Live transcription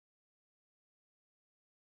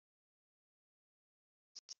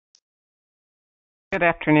Good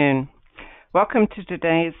afternoon. Welcome to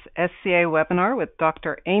today's SCA webinar with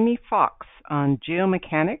Dr. Amy Fox on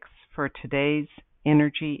geomechanics for today's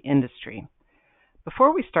energy industry.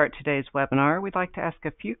 Before we start today's webinar, we'd like to ask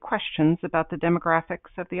a few questions about the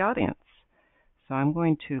demographics of the audience. So I'm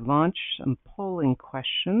going to launch some polling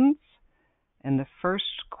questions. And the first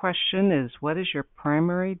question is, what is your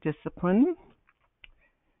primary discipline?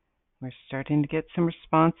 We're starting to get some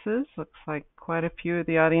responses. Looks like quite a few of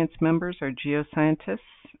the audience members are geoscientists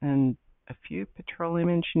and a few petroleum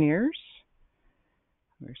engineers.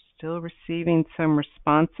 We're still receiving some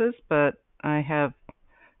responses, but I have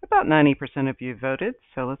about 90% of you voted.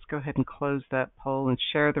 So let's go ahead and close that poll and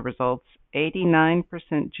share the results. 89%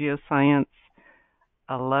 geoscience,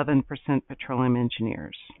 11% petroleum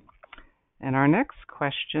engineers. And our next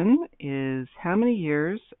question is, how many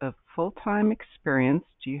years of full-time experience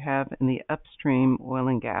do you have in the upstream oil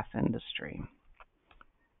and gas industry?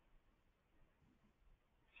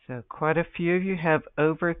 So quite a few of you have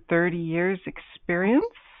over 30 years experience,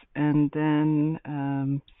 and then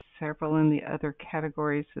several in the other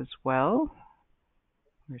categories as well.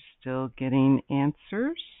 We're still getting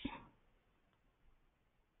answers.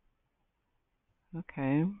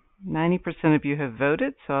 Okay. 90% of you have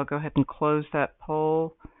voted, so I'll go ahead and close that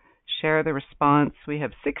poll, share the response. We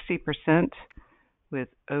have 60% with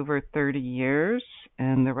over 30 years,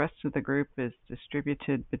 and the rest of the group is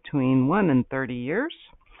distributed between 1 and 30 years.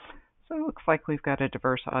 So it looks like we've got a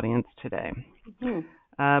diverse audience today.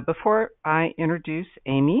 Before I introduce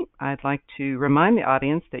Amy, I'd like to remind the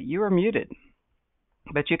audience that you are muted,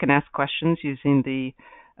 but you can ask questions using the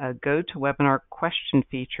GoToWebinar question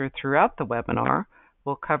feature throughout the webinar.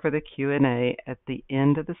 We'll cover the Q&A at the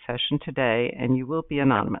end of the session today, and you will be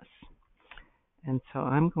anonymous. And so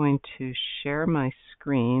I'm going to share my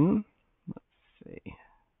screen. Let's see.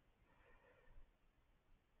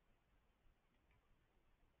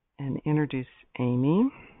 And introduce Amy.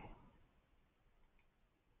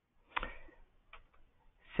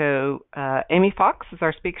 So Amy Fox is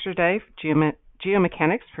our speaker today,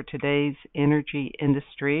 Geomechanics for today's energy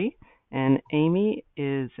industry. And Amy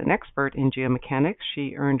is an expert in geomechanics.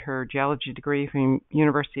 She earned her geology degree from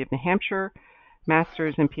University of New Hampshire,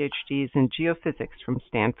 master's and PhDs in geophysics from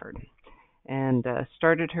Stanford, and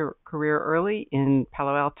started her career early in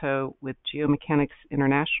Palo Alto with Geomechanics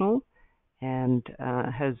International, and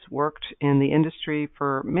has worked in the industry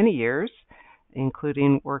for many years,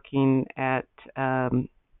 including working at GMI,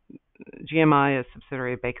 a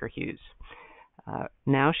subsidiary of Baker Hughes.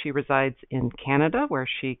 Now she resides in Canada, where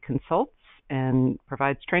she consults and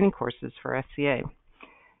provides training courses for SCA.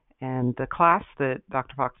 And the class that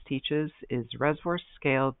Dr. Fox teaches is Reservoir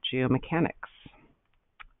Scale Geomechanics.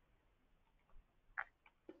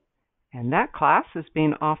 And that class is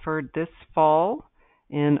being offered this fall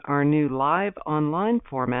in our new live online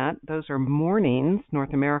format. Those are mornings,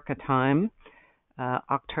 North America time,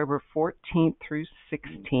 October 14th through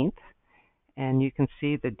 16th. And you can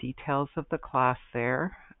see the details of the class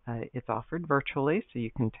there. It's offered virtually, so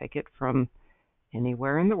you can take it from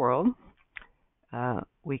anywhere in the world.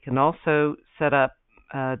 We can also set up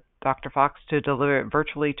Dr. Fox to deliver it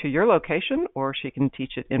virtually to your location, or she can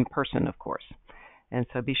teach it in person, of course. And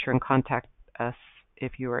so be sure and contact us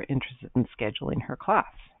if you are interested in scheduling her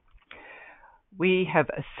class. We have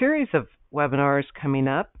a series of webinars coming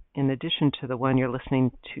up in addition to the one you're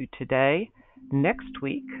listening to today. Next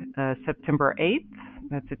week, September 8th,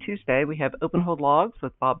 that's a Tuesday, we have Open Hole Logs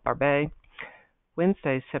with Bob Barbet.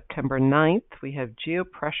 Wednesday, September 9th, we have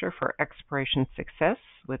Geopressure for Exploration Success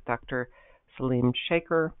with Dr. Salim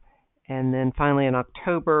Shaker. And then finally in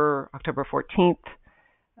October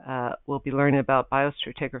 14th, we'll be learning about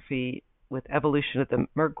biostratigraphy with evolution of the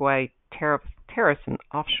Mergui Terrace in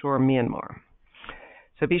offshore Myanmar.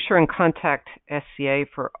 So be sure and contact SCA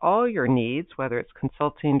for all your needs, whether it's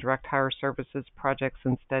consulting, direct hire services, projects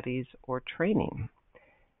and studies, or training.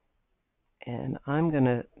 And I'm going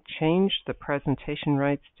to change the presentation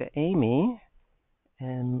rights to Amy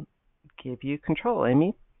and give you control.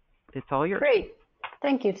 Amy, it's all yours. Great.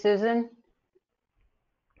 Thank you, Susan.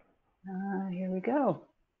 Here we go.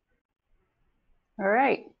 All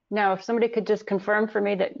right. Now, if somebody could just confirm for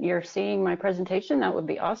me that you're seeing my presentation, that would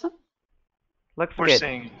be awesome. Looks We're good.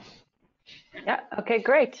 seeing. Yeah, okay,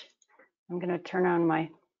 great. I'm going to turn on my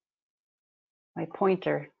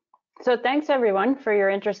pointer. So thanks everyone for your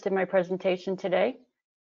interest in my presentation today.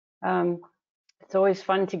 It's always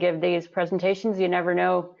fun to give these presentations. You never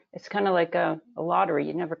know, it's kind of like a lottery.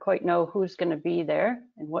 You never quite know who's going to be there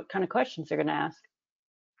and what kind of questions they're going to ask.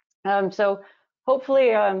 So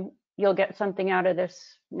hopefully you'll get something out of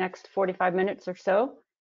this next 45 minutes or so.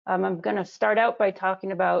 I'm going to start out by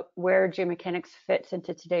talking about where geomechanics fits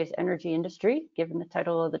into today's energy industry, given the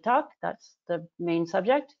title of the talk. That's the main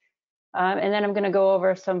subject. And then I'm going to go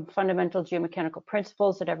over some fundamental geomechanical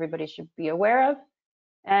principles that everybody should be aware of,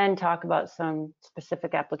 and talk about some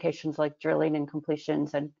specific applications like drilling and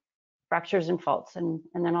completions and fractures and faults. And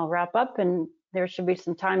then I'll wrap up, and there should be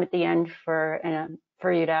some time at the end for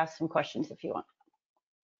you to ask some questions if you want.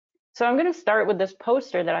 So I'm going to start with this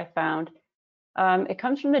poster that I found. It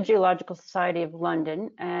comes from the Geological Society of London,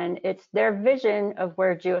 and it's their vision of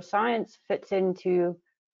where geoscience fits into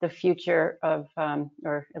the future of,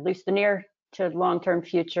 or at least the near to long-term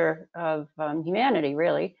future of humanity,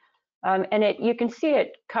 really. And you can see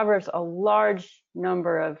it covers a large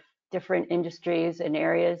number of different industries and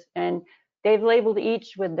areas, and they've labeled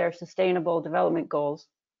each with their sustainable development goals.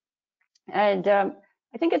 And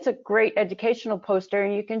I think it's a great educational poster,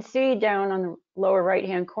 and you can see down on the lower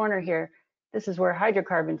right-hand corner here, this is where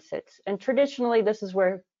hydrocarbon sits. And traditionally, this is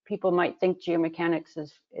where people might think geomechanics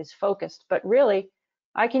is focused, but really,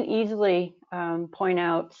 I can easily point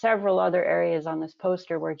out several other areas on this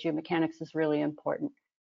poster where geomechanics is really important.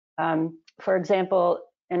 For example,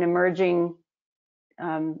 an emerging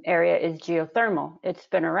area is geothermal. It's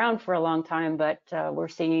been around for a long time, but we're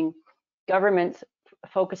seeing governments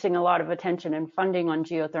focusing a lot of attention and funding on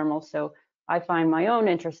geothermal. So I find my own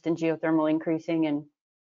interest in geothermal increasing, and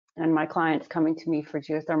my clients coming to me for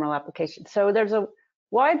geothermal applications. So there's a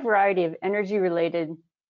wide variety of energy-related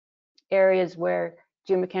areas where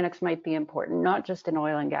geomechanics might be important, not just in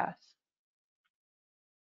oil and gas.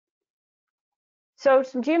 So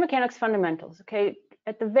some geomechanics fundamentals, okay?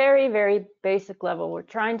 At the very, very basic level, we're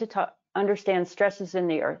trying to understand stresses in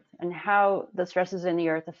the earth and how the stresses in the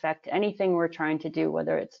earth affect anything we're trying to do,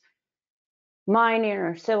 whether it's mining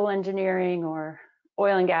or civil engineering or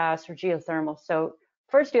oil and gas or geothermal. So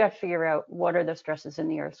first you have to figure out what are the stresses in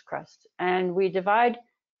the Earth's crust. And we divide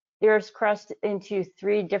the Earth's crust into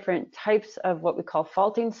three different types of what we call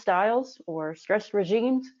faulting styles or stress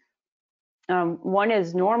regimes. One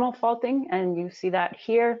is normal faulting, and you see that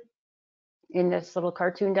here in this little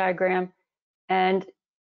cartoon diagram. And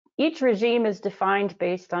each regime is defined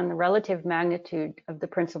based on the relative magnitude of the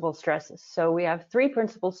principal stresses. So we have three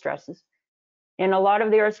principal stresses. In a lot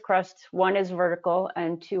of the Earth's crust, one is vertical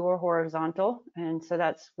and two are horizontal. And so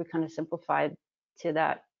we kind of simplified to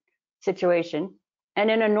that situation. And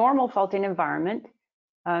in a normal faulting environment,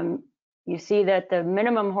 you see that the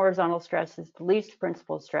minimum horizontal stress is the least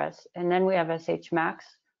principal stress. And then we have SH max,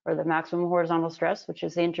 or the maximum horizontal stress, which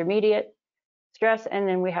is the intermediate stress. And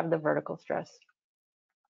then we have the vertical stress.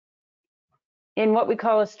 In what we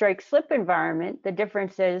call a strike slip environment, the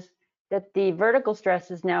difference is that the vertical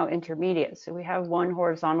stress is now intermediate. So we have one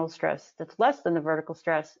horizontal stress that's less than the vertical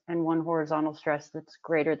stress and one horizontal stress that's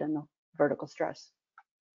greater than the vertical stress.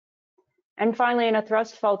 And finally, in a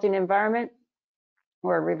thrust faulting environment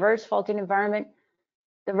or a reverse faulting environment,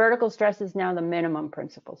 the vertical stress is now the minimum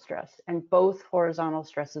principal stress, and both horizontal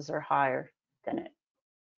stresses are higher than it.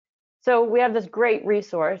 So we have this great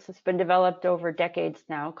resource that's been developed over decades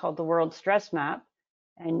now called the World Stress Map.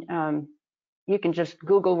 And you can just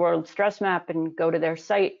Google World Stress Map and go to their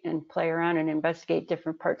site and play around and investigate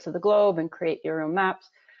different parts of the globe and create your own maps.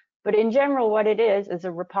 But in general, what it is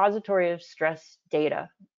a repository of stress data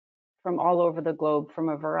from all over the globe from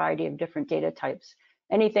a variety of different data types.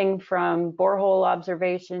 Anything from borehole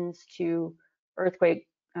observations to earthquake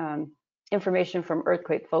information from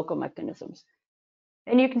earthquake focal mechanisms.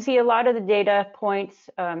 And you can see a lot of the data points,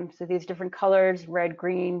 so these different colors, red,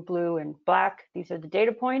 green, blue, and black, these are the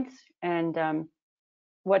data points. And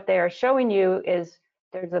what they are showing you is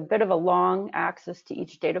there's a bit of a long axis to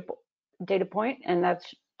each data point, and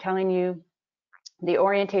that's telling you the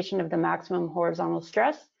orientation of the maximum horizontal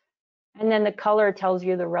stress. And then the color tells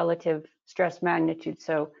you the relative stress magnitude.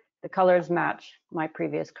 So the colors match my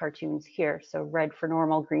previous cartoons here. So red for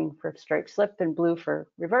normal, green for strike slip, and blue for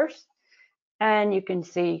reverse. And you can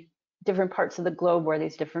see different parts of the globe where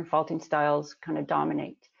these different faulting styles kind of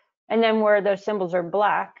dominate. And then where the symbols are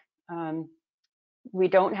black, we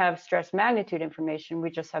don't have stress magnitude information,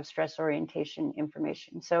 we just have stress orientation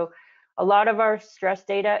information. So a lot of our stress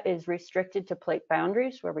data is restricted to plate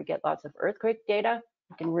boundaries where we get lots of earthquake data.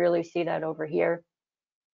 You can really see that over here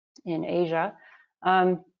in Asia.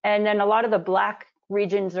 And then a lot of the black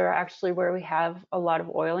regions are actually where we have a lot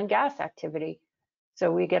of oil and gas activity.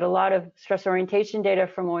 So we get a lot of stress orientation data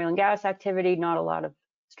from oil and gas activity, not a lot of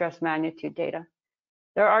stress magnitude data.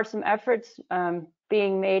 There are some efforts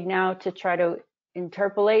being made now to try to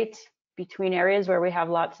interpolate between areas where we have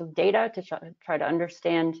lots of data to try to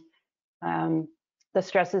understand the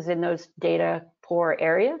stresses in those data pore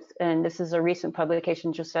areas. And this is a recent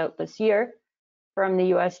publication just out this year from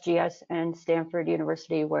the USGS and Stanford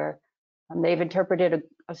University, where they've interpreted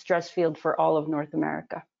a stress field for all of North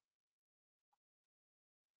America.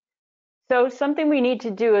 So something we need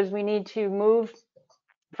to do is we need to move,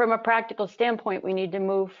 from a practical standpoint, we need to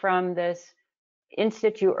move from this in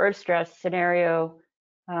situ earth stress scenario,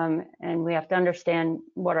 and we have to understand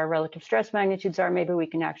what our relative stress magnitudes are. Maybe we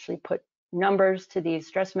can actually put numbers to these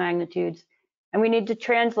stress magnitudes, and we need to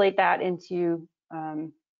translate that into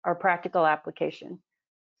our practical application.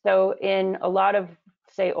 So in a lot of,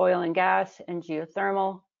 say, oil and gas and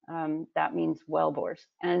geothermal, that means well bores.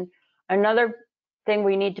 And another thing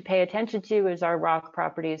we need to pay attention to is our rock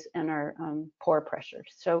properties and our pore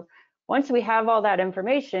pressures. So once we have all that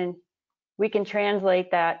information, we can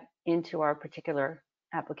translate that into our particular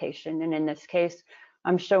application. And in this case,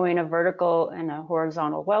 I'm showing a vertical and a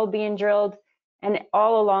horizontal well being drilled. And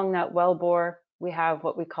all along that well bore, we have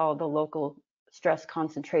what we call the local stress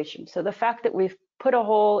concentration. So the fact that we've put a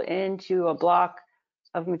hole into a block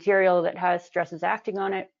of material that has stresses acting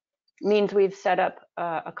on it means we've set up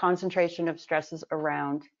a concentration of stresses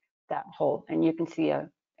around that hole. And you can see an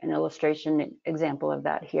illustration example of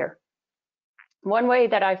that here. One way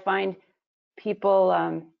that I find people,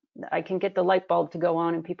 I can get the light bulb to go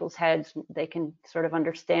on in people's heads, they can sort of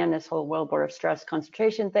understand this whole wellbore stress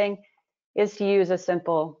concentration thing, is to use a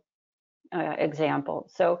simple example.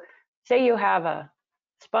 So say you have a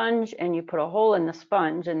sponge and you put a hole in the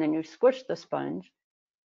sponge and then you squish the sponge.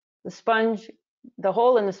 The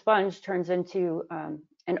hole in the sponge turns into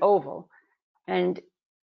an oval. And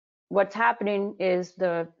what's happening is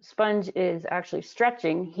the sponge is actually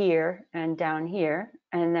stretching here and down here,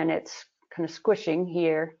 and then it's kind of squishing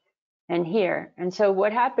here and here. And so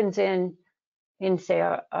what happens in say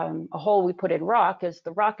a hole we put in rock is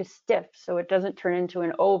the rock is stiff, so it doesn't turn into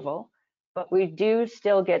an oval, but we do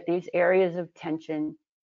still get these areas of tension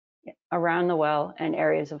around the well and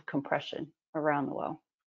areas of compression around the well.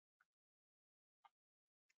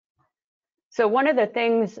 So one of the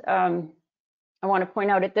things I want to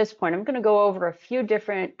point out at this point, I'm going to go over a few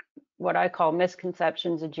different, what I call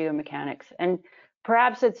misconceptions of geomechanics. And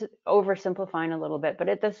perhaps it's oversimplifying a little bit, but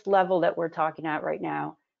at this level that we're talking at right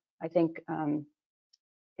now, I think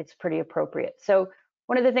it's pretty appropriate. So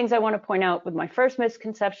one of the things I want to point out with my first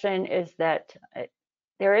misconception is that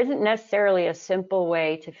there isn't necessarily a simple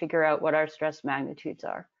way to figure out what our stress magnitudes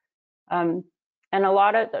are. And a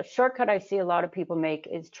lot of the shortcut I see a lot of people make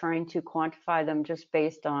is trying to quantify them just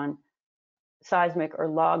based on seismic or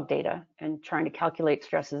log data and trying to calculate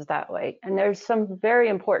stresses that way. And there's some very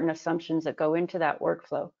important assumptions that go into that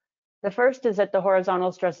workflow. The first is that the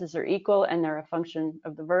horizontal stresses are equal and they're a function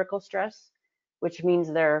of the vertical stress, which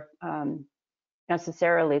means they're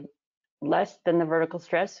necessarily less than the vertical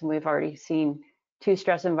stress. And we've already seen two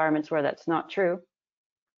stress environments where that's not true.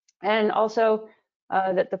 And also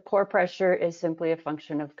that the pore pressure is simply a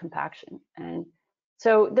function of compaction. And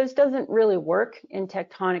so this doesn't really work in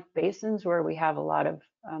tectonic basins where we have a lot of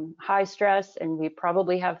high stress, and we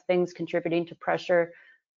probably have things contributing to pressure,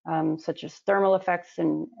 such as thermal effects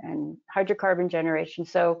and hydrocarbon generation.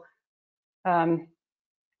 So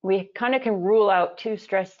we kind of can rule out two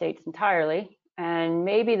stress states entirely, and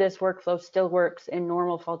maybe this workflow still works in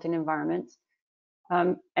normal faulting environments.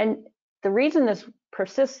 And the reason this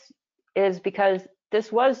persists is because this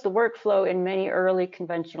was the workflow in many early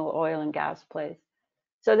conventional oil and gas plays.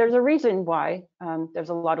 So there's a reason why there's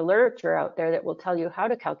a lot of literature out there that will tell you how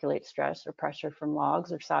to calculate stress or pressure from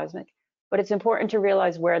logs or seismic, but it's important to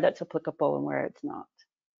realize where that's applicable and where it's not.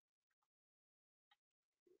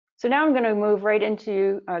 So now I'm going to move right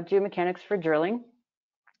into geomechanics for drilling.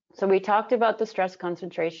 So we talked about the stress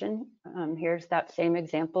concentration. Here's that same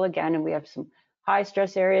example again, and we have some high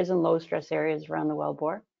stress areas and low stress areas around the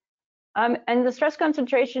wellbore. And the stress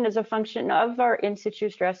concentration is a function of our in situ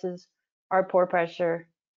stresses, our pore pressure,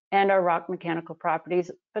 and our rock mechanical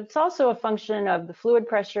properties, but it's also a function of the fluid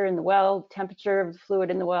pressure in the well, temperature of the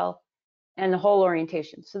fluid in the well, and the hole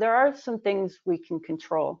orientation. So there are some things we can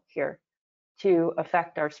control here to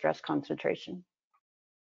affect our stress concentration.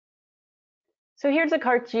 So here's a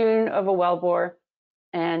cartoon of a wellbore,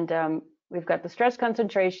 and we've got the stress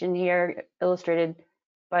concentration here illustrated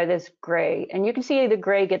by this gray, and you can see the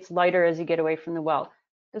gray gets lighter as you get away from the well.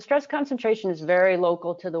 The stress concentration is very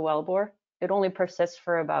local to the wellbore. It only persists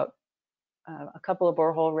for about a couple of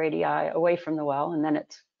borehole radii away from the well, and then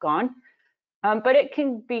it's gone. But it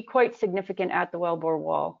can be quite significant at the wellbore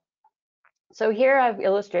wall. So here I've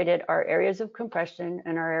illustrated our areas of compression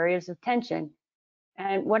and our areas of tension.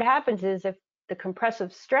 And what happens is if the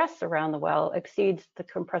compressive stress around the well exceeds the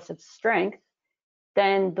compressive strength,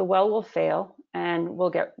 then the well will fail and we'll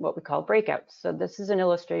get what we call breakouts. So this is an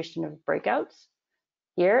illustration of breakouts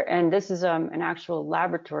here, and this is an actual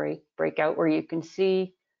laboratory breakout where you can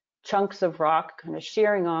see chunks of rock kind of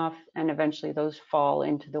shearing off, and eventually those fall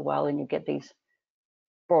into the well and you get these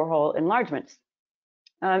borehole enlargements.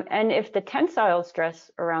 And if the tensile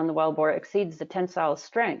stress around the wellbore exceeds the tensile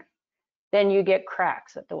strength, then you get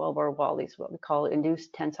cracks at the wellbore wall, these what we call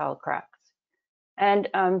induced tensile cracks. And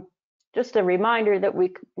just a reminder that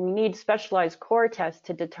we need specialized core tests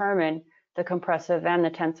to determine the compressive and the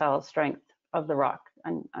tensile strength of the rock.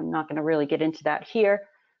 And I'm not going to really get into that here,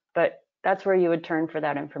 but that's where you would turn for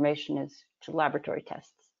that information, is to laboratory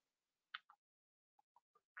tests.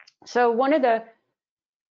 So one of the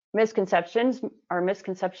misconceptions, or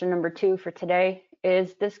misconception number 2 for today,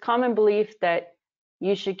 is this common belief that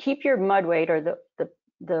you should keep your mud weight, or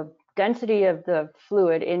the density of the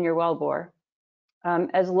fluid in your wellbore,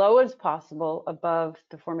 as low as possible above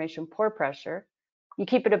the formation pore pressure. You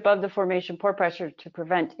keep it above the formation pore pressure to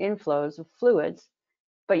prevent inflows of fluids,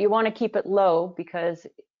 but you want to keep it low because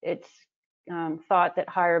it's thought that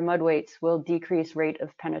higher mud weights will decrease rate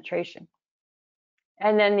of penetration.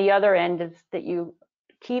 And then the other end is that you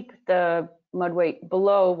keep the mud weight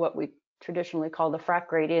below what we traditionally call the frac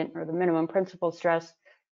gradient, or the minimum principal stress,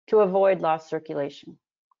 to avoid lost circulation.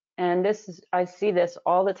 And this is, I see this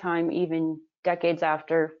all the time, even decades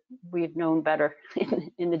after we've known better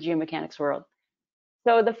in the geomechanics world.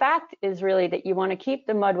 So the fact is really that you want to keep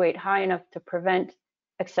the mud weight high enough to prevent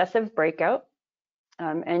excessive breakout.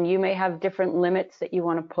 And you may have different limits that you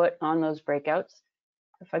want to put on those breakouts.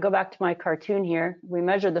 If I go back to my cartoon here, we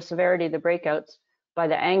measure the severity of the breakouts by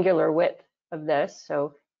the angular width of this.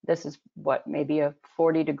 So this is what, maybe a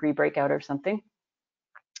 40-degree breakout or something.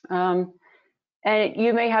 And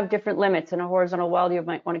you may have different limits. In a horizontal well, you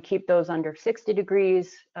might want to keep those under 60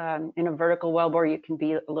 degrees. In a vertical wellbore, you can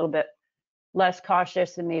be a little bit less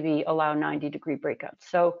cautious and maybe allow 90-degree breakouts.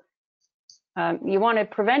 So you want to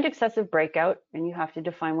prevent excessive breakout, and you have to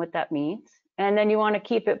define what that means. And then you want to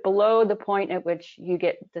keep it below the point at which you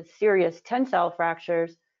get the serious tensile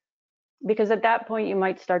fractures, because at that point you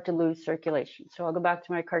might start to lose circulation. So I'll go back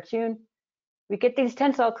to my cartoon. We get these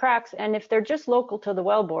tensile cracks, and if they're just local to the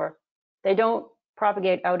wellbore, they don't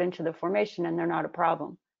propagate out into the formation and they're not a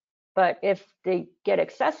problem. But if they get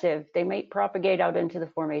excessive, they may propagate out into the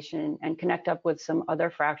formation and connect up with some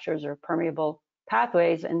other fractures or permeable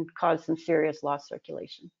pathways and cause some serious lost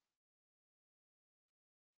circulation.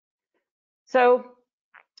 So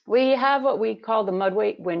we have what we call the mud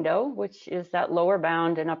weight window, which is that lower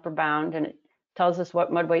bound and upper bound, and it tells us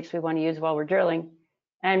what mud weights we want to use while we're drilling.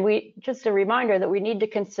 And just a reminder that we need to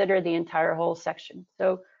consider the entire hole section.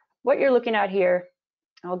 So what you're looking at here,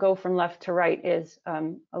 I'll go from left to right, is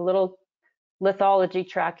a little lithology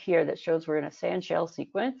track here that shows we're in a sand shale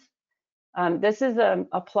sequence. This is a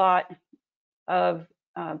plot of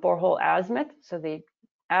borehole azimuth. So the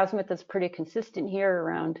azimuth is pretty consistent here,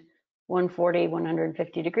 around 140,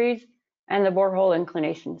 150 degrees, and the borehole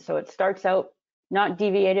inclination. So it starts out not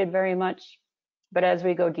deviated very much, but as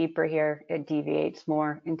we go deeper here, it deviates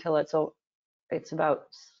more until it's about,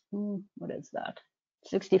 what is that,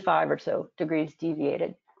 65 or so degrees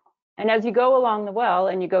deviated. And as you go along the well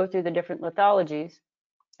and you go through the different lithologies,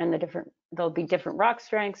 and there'll be different rock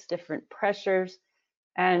strengths, different pressures,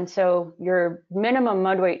 and so your minimum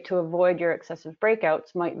mud weight to avoid your excessive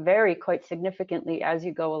breakouts might vary quite significantly as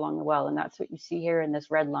you go along the well, and that's what you see here in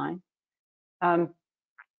this red line.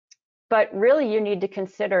 But really, you need to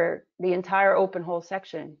consider the entire open hole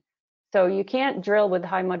section. So you can't drill with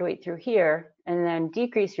high mud weight through here and then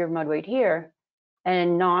decrease your mud weight here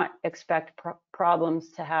and not expect problems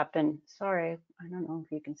to happen. Sorry, I don't know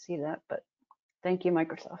if you can see that, but thank you,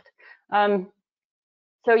 Microsoft.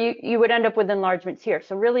 So you would end up with enlargements here.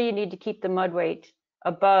 So really you need to keep the mud weight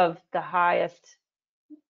above the highest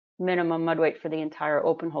minimum mud weight for the entire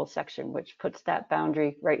open hole section, which puts that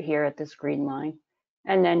boundary right here at this green line.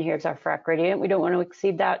 And then here's our frac gradient. We don't want to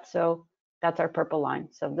exceed that, so that's our purple line.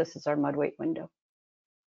 So this is our mud weight window.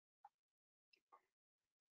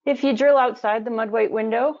 If you drill outside the mud weight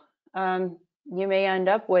window, you may end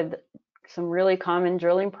up with some really common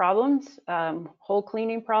drilling problems, hole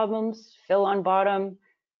cleaning problems, fill on bottom,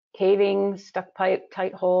 caving, stuck pipe,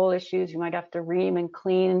 tight hole issues. You might have to ream and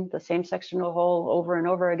clean the same section of the hole over and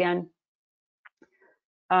over again.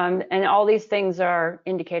 And all these things are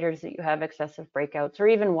indicators that you have excessive breakouts or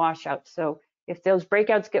even washouts. So if those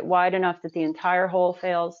breakouts get wide enough that the entire hole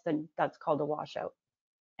fails, then that's called a washout.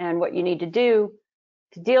 And what you need to do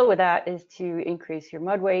to deal with that is to increase your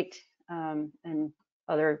mud weight and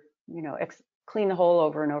other, clean the hole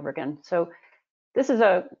over and over again. So this is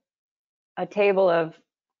a a table of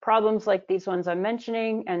problems like these ones I'm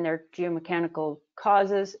mentioning and their geomechanical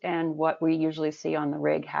causes and what we usually see on the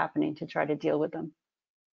rig happening to try to deal with them.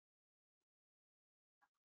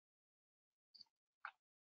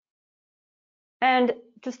 And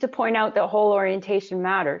just to point out that hole orientation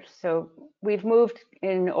matters. So we've moved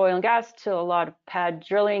in oil and gas to a lot of pad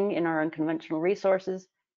drilling in our unconventional resources.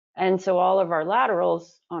 And so all of our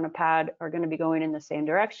laterals on a pad are going to be going in the same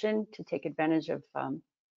direction to take advantage of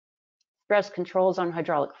stress controls on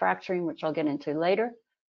hydraulic fracturing, which I'll get into later.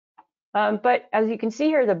 But as you can see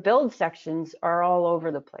here, the build sections are all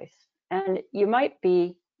over the place. And you might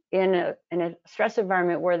be in a stress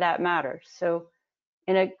environment where that matters. So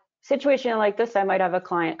in a situation like this, I might have a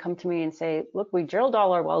client come to me and say, look, we drilled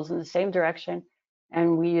all our wells in the same direction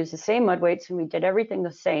and we used the same mud weights and we did everything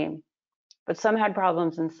the same, but some had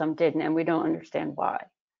problems and some didn't, and we don't understand why.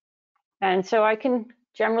 And so I can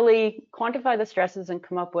generally quantify the stresses and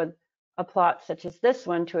come up with a plot such as this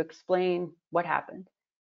one to explain what happened.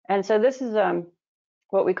 And so this is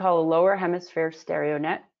what we call a lower hemisphere stereo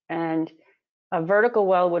net, and a vertical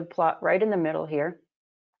well would plot right in the middle here.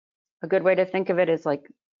 A good way to think of it is like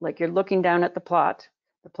you're looking down at the plot.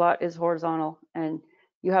 The plot is horizontal, and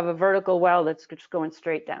you have a vertical well that's just going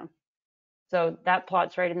straight down. So that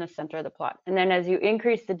plot's right in the center of the plot. And then as you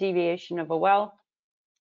increase the deviation of a well,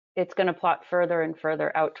 it's going to plot further and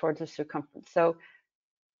further out towards the circumference. So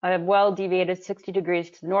a well deviated 60 degrees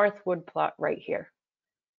to the north would plot right here.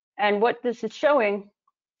 And what this is showing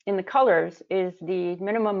in the colors is the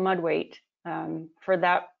minimum mud weight for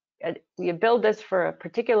that. We build this for a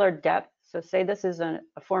particular depth. So say this is a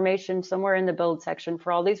formation somewhere in the build section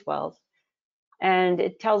for all these wells. And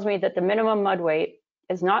it tells me that the minimum mud weight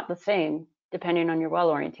is not the same depending on your well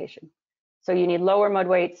orientation. So you need lower mud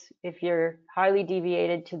weights if you're highly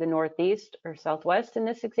deviated to the northeast or southwest in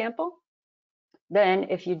this example, than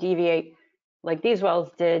if you deviate like these wells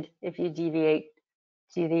did, if you deviate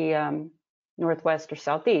to the northwest or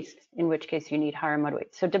southeast, in which case you need higher mud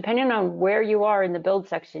weights. So depending on where you are in the build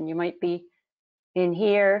section, you might be in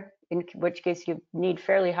here, in which case you need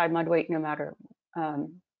fairly high mud weight no matter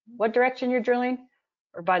what direction you're drilling,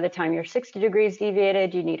 or by the time you're 60 degrees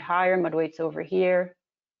deviated, you need higher mud weights over here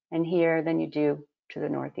and here than you do to the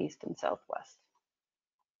northeast and southwest.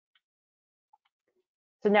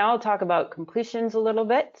 So now I'll talk about completions a little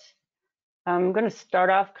bit. I'm going to start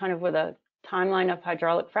off kind of with a timeline of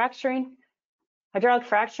hydraulic fracturing. Hydraulic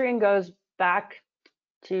fracturing goes back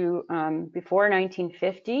to before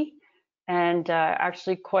 1950, and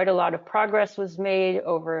actually quite a lot of progress was made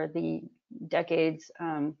over the decades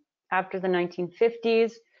after the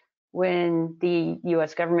 1950s, when the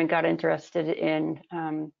US government got interested in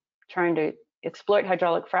trying to exploit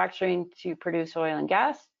hydraulic fracturing to produce oil and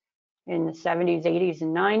gas. In the 70s, 80s,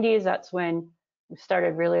 and 90s, that's when we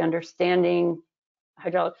started really understanding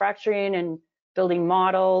hydraulic fracturing and building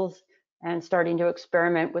models and starting to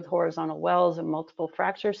experiment with horizontal wells and multiple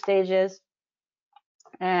fracture stages.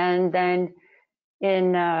 And then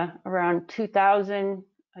in around 2000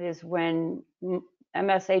 is when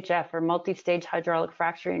MSHF, or multi-stage hydraulic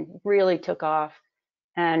fracturing, really took off.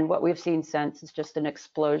 And what we've seen since is just an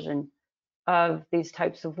explosion of these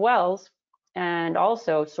types of wells, and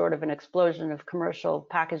also sort of an explosion of commercial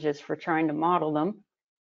packages for trying to model them.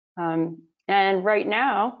 And right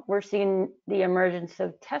now, we're seeing the emergence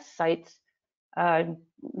of test sites that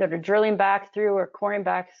are drilling back through or coring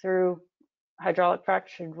back through hydraulic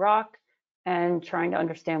fractured rock and trying to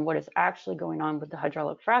understand what is actually going on with the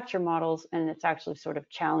hydraulic fracture models, and it's actually sort of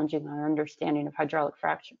challenging our understanding of hydraulic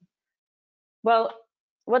fracture. Well,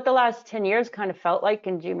 what the last 10 years kind of felt like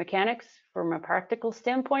in geomechanics from a practical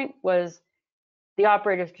standpoint was the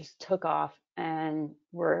operators just took off and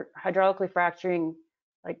were hydraulically fracturing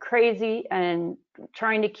like crazy, and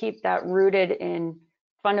trying to keep that rooted in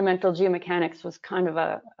fundamental geomechanics was kind of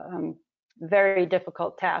a very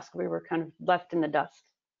difficult task. We were kind of left in the dust.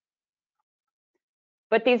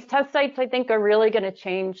 But these test sites, I think, are really going to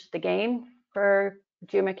change the game for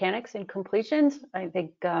geomechanics and completions. I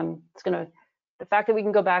think it's going to, the fact that we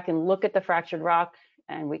can go back and look at the fractured rock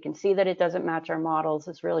and we can see that it doesn't match our models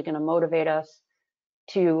is really going to motivate us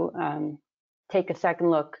to take a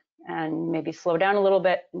second look and maybe slow down a little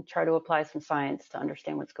bit and try to apply some science to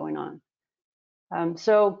understand what's going on.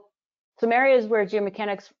 So some areas where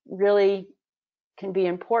geomechanics really can be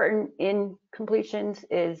important in completions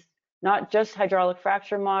is not just hydraulic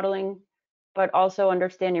fracture modeling, but also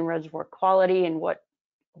understanding reservoir quality and what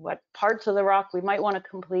parts of the rock we might want to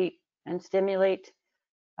complete and stimulate.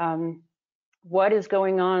 What is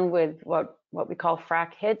going on with what we call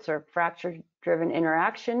frac hits, or fracture driven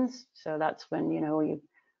interactions. So that's when, you know, you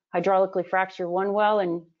hydraulically fracture one well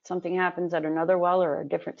and something happens at another well or a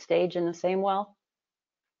different stage in the same well.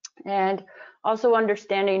 And also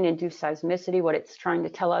understanding induced seismicity, what it's trying to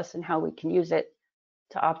tell us and how we can use it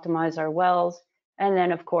to optimize our wells. And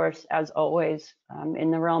then, of course, as always,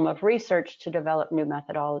 in the realm of research, to develop new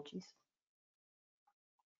methodologies.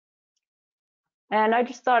 And I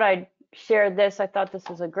just thought I'd share this. I thought this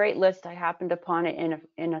was a great list. I happened upon it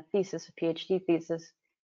in a thesis, a PhD thesis,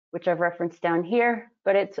 which I've referenced down here.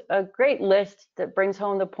 But it's a great list that brings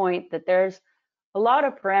home the point that there's a lot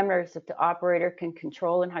of parameters that the operator can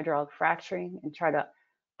control in hydraulic fracturing and try to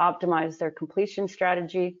optimize their completion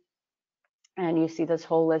strategy. And you see this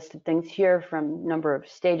whole list of things here, from number of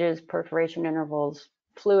stages, perforation intervals,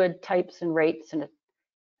 fluid types and rates, and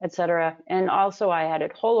etc. And also I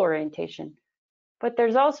added hole orientation. But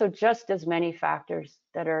there's also just as many factors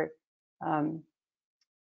that are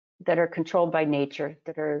controlled by nature,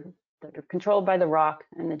 that are controlled by the rock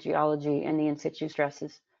and the geology and the in situ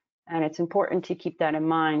stresses. And it's important to keep that in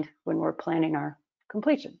mind when we're planning our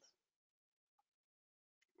completions.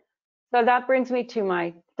 So that brings me to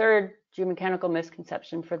my third geomechanical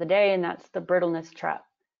misconception for the day, and that's the brittleness trap.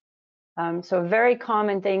 So a very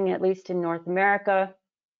common thing, at least in North America,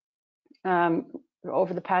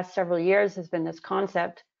 over the past several years has been this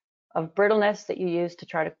concept of brittleness that you use to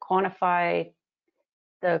try to quantify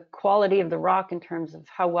the quality of the rock in terms of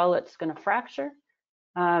how well it's going to fracture.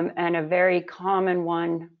 And a very common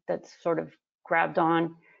one that's sort of grabbed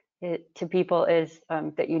on to people is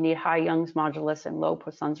that you need high Young's modulus and low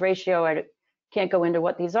Poisson's ratio. I can't go into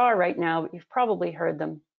what these are right now, but you've probably heard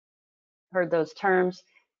those terms.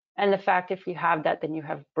 And the fact, if you have that, then you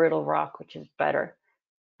have brittle rock, which is better.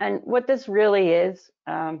 And what this really is,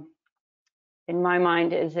 in my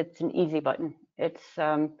mind, is it's an easy button. It's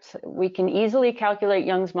we can easily calculate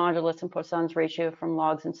Young's modulus and Poisson's ratio from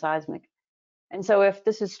logs and seismic. And so if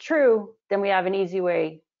this is true, then we have an easy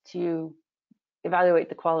way to evaluate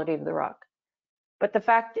the quality of the rock. But the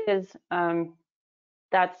fact is,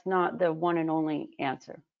 that's not the one and only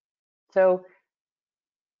answer. So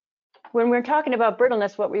when we're talking about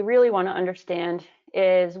brittleness, what we really want to understand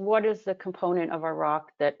is what is the component of our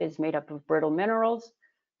rock that is made up of brittle minerals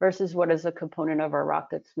versus what is the component of our rock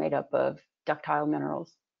that's made up of ductile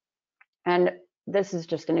minerals. And this is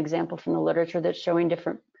just an example from the literature that's showing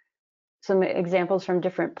some examples from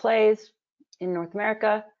different plays in North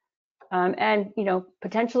America. And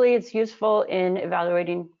potentially it's useful in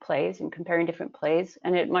evaluating plays and comparing different plays.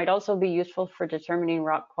 And it might also be useful for determining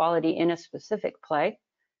rock quality in a specific play.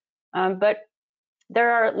 But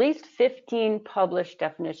there are at least 15 published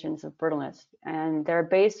definitions of brittleness, and they're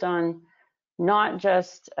based on not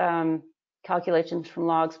just calculations from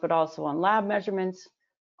logs, but also on lab measurements,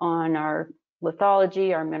 on our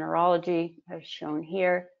lithology, our mineralogy, as shown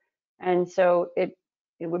here. And so it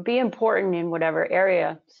would be important in whatever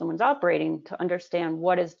area someone's operating to understand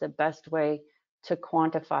what is the best way to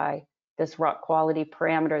quantify this rock quality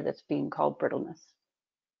parameter that's being called brittleness.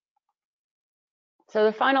 So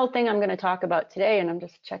the final thing I'm going to talk about today, and I'm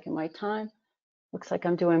just checking my time, looks like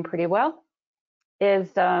I'm doing pretty well, is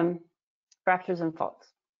fractures and faults.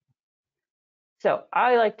 So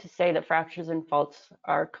I like to say that fractures and faults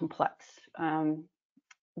are complex.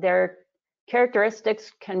 Their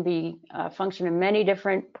characteristics can be function in many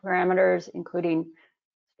different parameters, including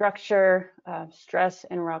structure, stress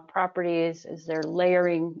and rock properties. Is there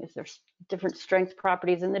layering? Is there different strength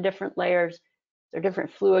properties in the different layers? Is there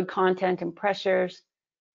different fluid content and pressures?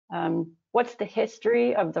 What's the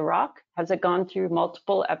history of the rock? Has it gone through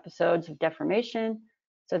multiple episodes of deformation?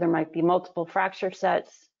 So there might be multiple fracture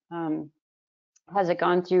sets. Has it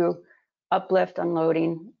gone through uplift,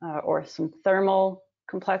 unloading, or some thermal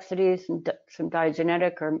complexities, some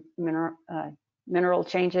diagenetic or mineral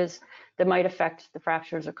changes that might affect the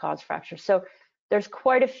fractures or cause fractures? So there's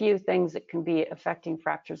quite a few things that can be affecting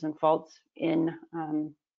fractures and faults in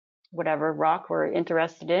whatever rock we're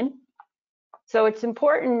interested in. So it's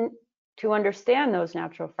important to understand those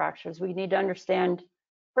natural fractures. We need to understand,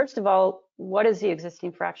 first of all, what is the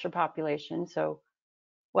existing fracture population? So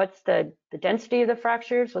what's the density of the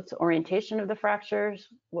fractures? What's the orientation of the fractures?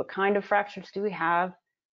 What kind of fractures do we have?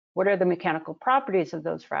 What are the mechanical properties of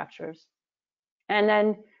those fractures? And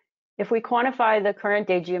then if we quantify the current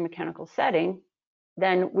day geomechanical setting,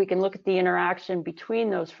 then we can look at the interaction between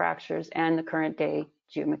those fractures and the current day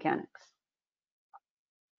geomechanics.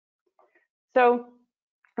 So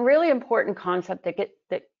a really important concept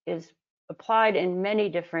that is applied in many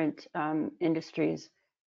different industries,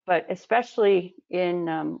 but especially in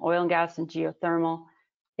oil and gas and geothermal,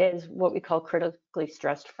 is what we call critically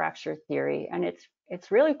stressed fracture theory. And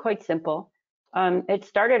it's really quite simple. It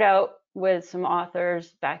started out with some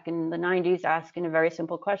authors back in the 90s asking a very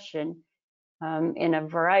simple question in a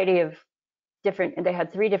variety of different, they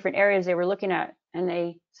had 3 different areas they were looking at, and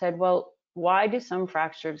they said, well, why do some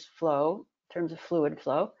fractures flow in terms of fluid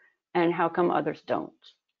flow, and how come others don't?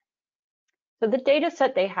 So the data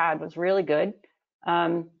set they had was really good.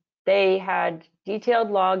 They had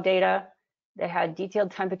detailed log data, they had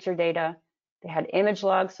detailed temperature data, they had image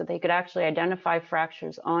logs, so they could actually identify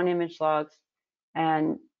fractures on image logs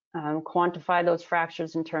and quantify those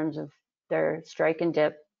fractures in terms of their strike and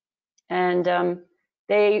dip. And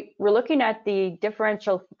they were looking at the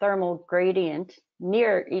differential thermal gradient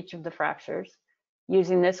near each of the fractures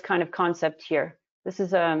using this kind of concept here. This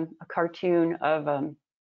is a cartoon of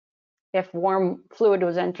if warm fluid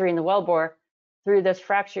was entering the wellbore through this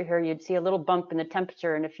fracture here, you'd see a little bump in the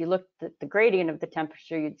temperature. And if you looked at the gradient of the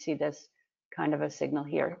temperature, you'd see this kind of a signal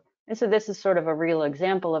here. And so this is sort of a real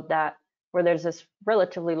example of that, where there's this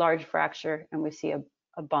relatively large fracture and we see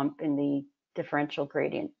a bump in the differential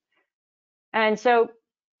gradient. And so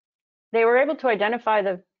they were able to identify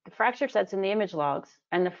the fracture sets in the image logs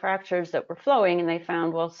and the fractures that were flowing, and they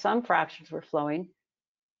found, well, some fractures were flowing,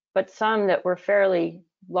 but some that were fairly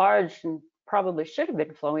large and probably should have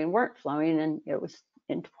been flowing weren't flowing, and it was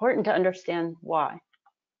important to understand why.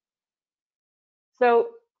 So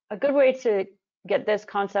a good way to get this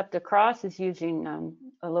concept across is using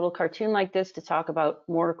a little cartoon like this to talk about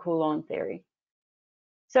Mohr-Coulomb theory.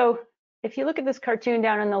 So if you look at this cartoon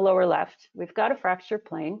down in the lower left, we've got a fracture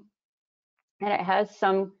plane, and it has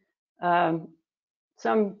some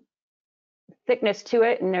thickness to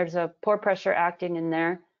it, and there's a pore pressure acting in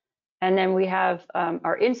there. And then we have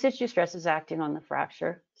our in situ stresses acting on the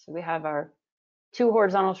fracture. So we have our 2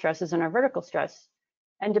 horizontal stresses and our vertical stress.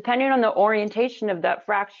 And depending on the orientation of that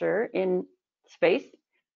fracture in space,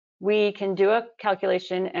 we can do a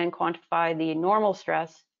calculation and quantify the normal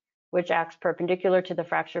stress, which acts perpendicular to the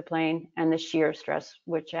fracture plane, and the shear stress,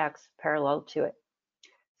 which acts parallel to it.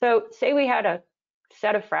 So say we had a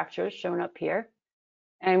set of fractures shown up here,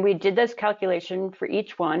 and we did this calculation for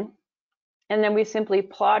each one, and then we simply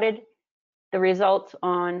plotted the results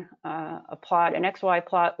on an XY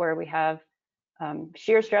plot, where we have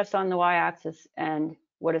shear stress on the y-axis and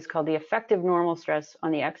what is called the effective normal stress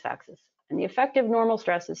on the x-axis. And the effective normal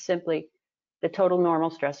stress is simply the total normal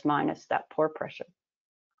stress minus that pore pressure.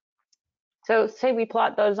 So say we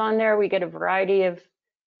plot those on there, we get a variety of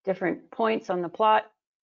different points on the plot,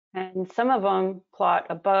 and some of them plot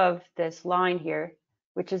above this line here,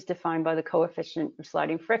 which is defined by the coefficient of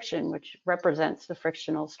sliding friction, which represents the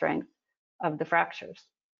frictional strength of the fractures.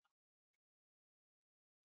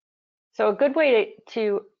 So a good way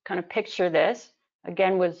to kind of picture this,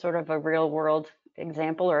 again, with sort of a real world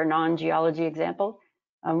example or a non-geology example.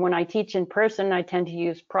 When I teach in person, I tend to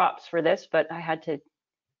use props for this, but I had to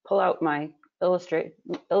pull out my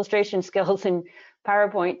illustration skills in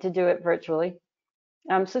PowerPoint to do it virtually.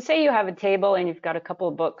 So say you have a table and you've got a couple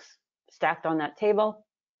of books stacked on that table.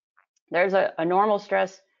 There's a normal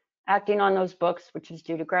stress acting on those books, which is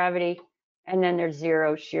due to gravity, and then there's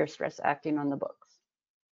 0 shear stress acting on the books.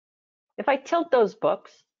 If I tilt those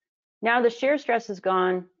books, now the shear stress has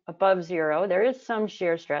gone above 0. There is some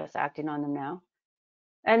shear stress acting on them now.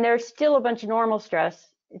 And there's still a bunch of normal stress.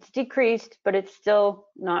 It's decreased, but it's still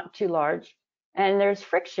not too large. And there's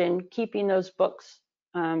friction keeping those books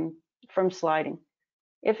from sliding.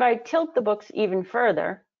 If I tilt the books even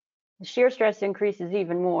further, the shear stress increases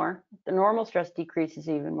even more. The normal stress decreases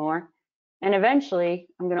even more. And eventually,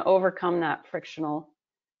 I'm going to overcome that frictional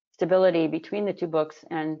stability between the 2 books,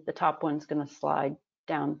 and the top one's going to slide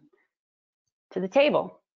down to the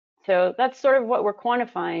table. So that's sort of what we're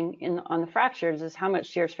quantifying on the fractures, is how much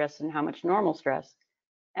shear stress and how much normal stress,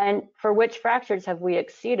 and for which fractures have we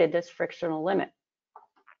exceeded this frictional limit.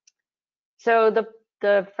 So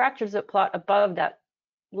the fractures that plot above that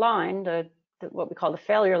line, what we call the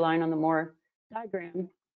failure line on the Mohr diagram,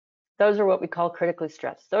 those are what we call critically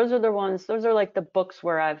stressed. Those are like the books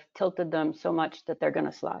where I've tilted them so much that they're going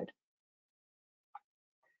to slide.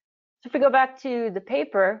 So if we go back to the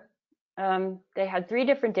paper, they had 3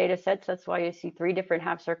 different data sets. That's why you see 3 different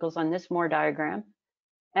half circles on this Mohr diagram.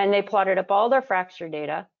 And they plotted up all their fracture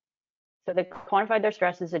data. So they quantified their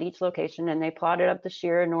stresses at each location, and they plotted up the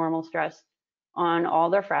shear and normal stress on all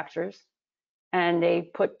their fractures. And they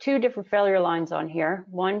put 2 different failure lines on here,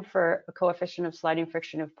 one for a coefficient of sliding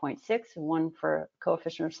friction of 0.6 and one for a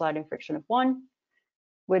coefficient of sliding friction of 1.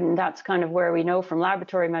 When that's kind of where we know from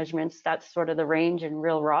laboratory measurements, that's sort of the range in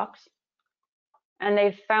real rocks. And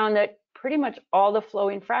they found that pretty much all the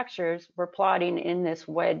flowing fractures were plotting in this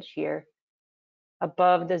wedge here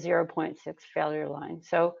above the 0.6 failure line.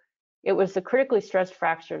 So it was the critically stressed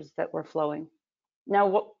fractures that were flowing.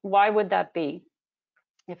 Now, why would that be?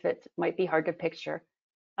 If it might be hard to picture.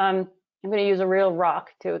 I'm going to use a real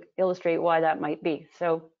rock to illustrate why that might be.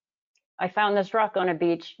 So I found this rock on a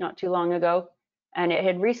beach not too long ago, and it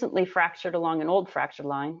had recently fractured along an old fracture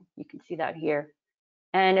line. You can see that here.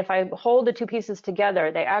 And if I hold the two pieces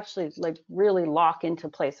together, they actually like really lock into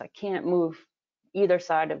place. I can't move either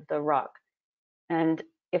side of the rock. And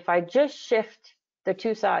if I just shift the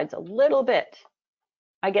two sides a little bit,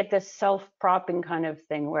 I get this self-propping kind of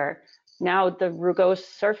thing where now the rugose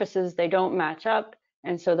surfaces, they don't match up,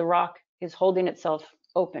 and so the rock is holding itself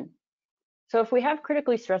open. So if we have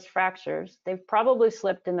critically stressed fractures, they've probably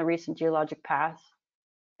slipped in the recent geologic past,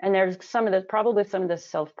 and there's probably some of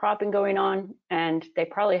this self-propping going on, and they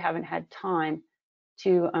probably haven't had time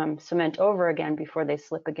to cement over again before they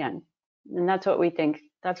slip again. And that's what we think.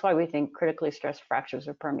 That's why we think critically stressed fractures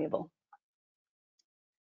are permeable.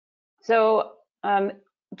 So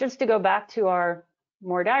just to go back to our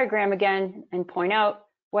Moore diagram again and point out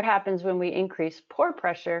what happens when we increase pore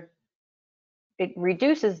pressure, it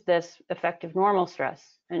reduces this effective normal stress.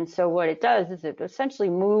 And so what it does is it essentially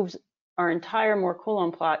moves our entire Moore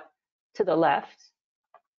Coulomb plot to the left,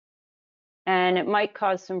 and it might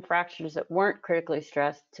cause some fractures that weren't critically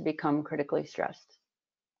stressed to become critically stressed.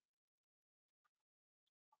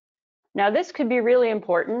 Now this could be really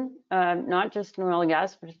important, not just in oil and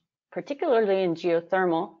gas, but particularly in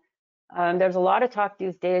geothermal. There's a lot of talk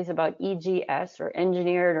these days about EGS, or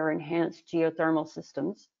engineered or enhanced geothermal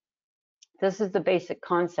systems. This is the basic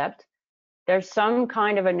concept. There's some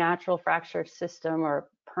kind of a natural fracture system or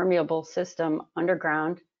permeable system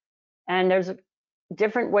underground, and there's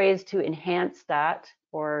different ways to enhance that,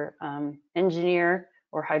 or engineer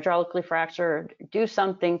or hydraulically fracture, or do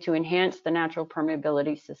something to enhance the natural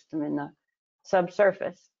permeability system in the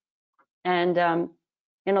subsurface. And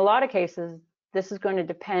in a lot of cases, this is going to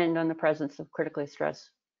depend on the presence of critically stressed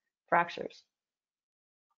fractures.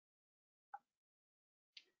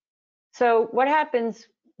 So what happens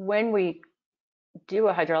when we do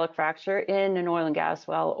a hydraulic fracture in an oil and gas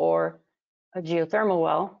well or a geothermal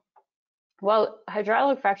well? Well,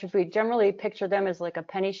 hydraulic fractures, we generally picture them as like a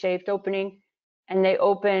penny-shaped opening, and they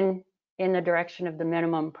open in the direction of the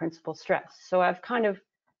minimum principal stress. So I've kind of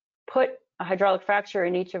put a hydraulic fracture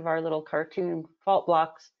in each of our little cartoon fault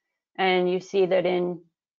blocks, and you see that in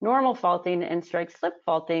normal faulting and strike-slip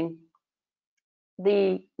faulting,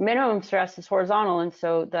 the minimum stress is horizontal, and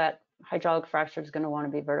so that hydraulic fracture is going to want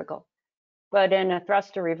to be vertical. But in a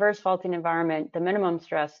thrust or reverse faulting environment, the minimum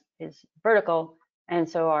stress is vertical, and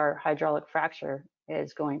so our hydraulic fracture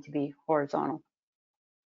is going to be horizontal.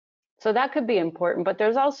 So that could be important, but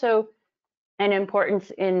there's also an importance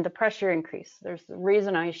in the pressure increase. There's the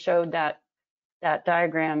reason I showed that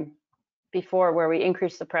diagram before, where we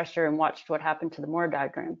increased the pressure and watched what happened to the Moore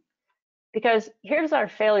diagram. Because here's our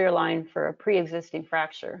failure line for a pre-existing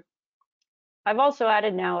fracture. I've also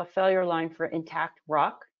added now a failure line for intact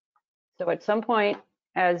rock. So at some point,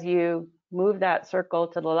 as you move that circle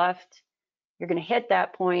to the left, you're going to hit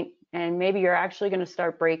that point, and maybe you're actually going to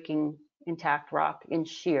start breaking intact rock in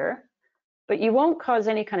shear. But you won't cause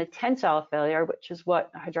any kind of tensile failure, which is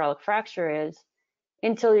what a hydraulic fracture is,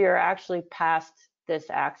 until you're actually past this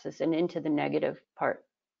axis and into the negative part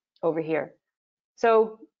over here.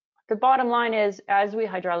 So the bottom line is, as we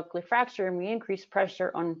hydraulically fracture and we increase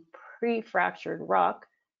pressure on pre-fractured rock,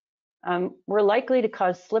 we're likely to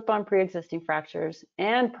cause slip on pre-existing fractures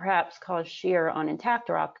and perhaps cause shear on intact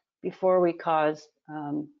rock before we cause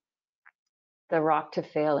the rock to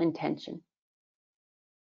fail in tension.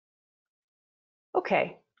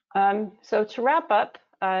 Okay, so to wrap up,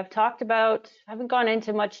 I haven't gone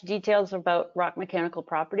into much details about rock mechanical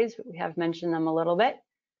properties, but we have mentioned them a little bit.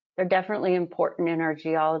 They're definitely important in our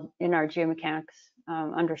geomechanics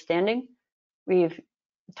understanding. We've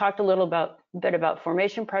talked a little bit about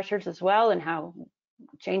formation pressures as well, and how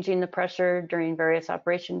changing the pressure during various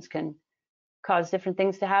operations can cause different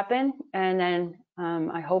things to happen. And then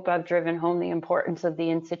I hope I've driven home the importance of the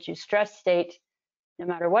in situ stress state. No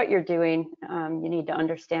matter what you're doing, you need to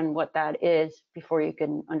understand what that is before you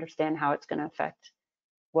can understand how it's going to affect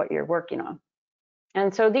what you're working on.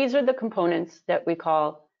 And so these are the components that we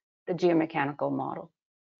call the geomechanical model.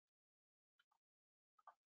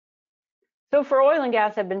 So for oil and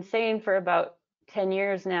gas, I've been saying for about 10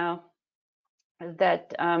 years now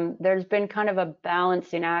that there's been kind of a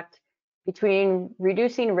balancing act between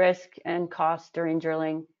reducing risk and cost during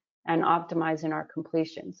drilling and optimizing our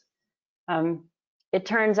completions. It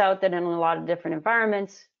turns out that in a lot of different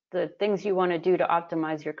environments, the things you want to do to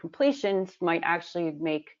optimize your completions might actually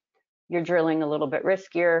make your drilling a little bit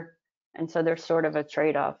riskier. And so there's sort of a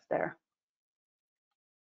trade-off there.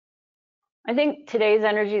 I think today's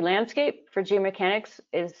energy landscape for geomechanics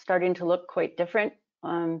is starting to look quite different.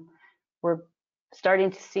 We're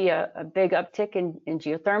starting to see a big uptick in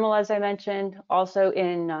geothermal, as I mentioned, also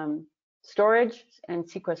in storage and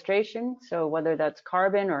sequestration, so whether that's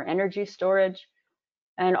carbon or energy storage.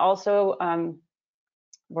 And also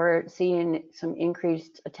we're seeing some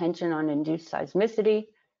increased attention on induced seismicity.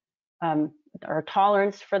 Our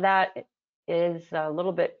tolerance for that is a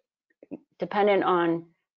little bit dependent on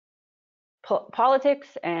politics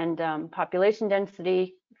and population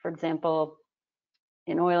density. For example,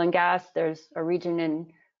 in oil and gas, there's a region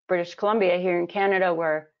in British Columbia here in Canada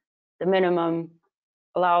where the minimum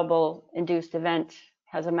allowable induced event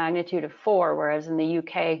has a magnitude of 4, whereas in the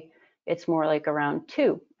UK, it's more like around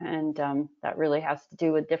 2. And that really has to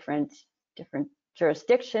do with different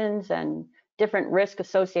jurisdictions and different risk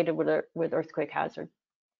associated with earthquake hazard.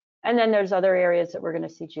 And then there's other areas that we're going to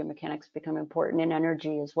see geomechanics become important in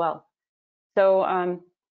energy as well. So,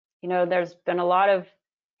 you know, there's been a lot of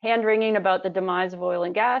hand-wringing about the demise of oil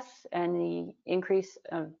and gas and the increase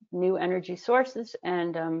of new energy sources.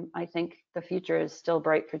 And I think the future is still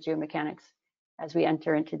bright for geomechanics as we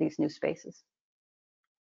enter into these new spaces.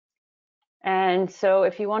 And so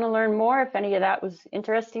if you want to learn more, if any of that was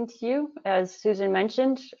interesting to you, as Susan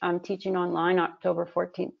mentioned, I'm teaching online October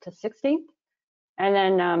 14th to 16th. And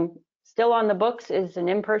then still on the books is an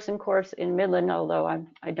in-person course in Midland, although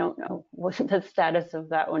I don't know what the status of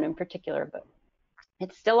that one in particular, but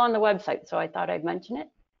it's still on the website, so I thought I'd mention it.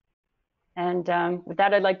 And with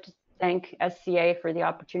that, I'd like to thank SCA for the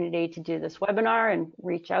opportunity to do this webinar and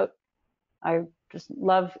reach out. I just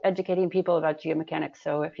love educating people about geomechanics.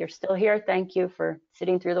 So if you're still here, thank you for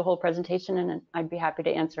sitting through the whole presentation, and I'd be happy to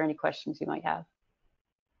answer any questions you might have.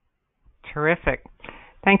 Terrific.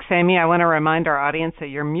 Thanks, Amy. I want to remind our audience that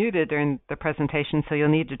you're muted during the presentation, so you'll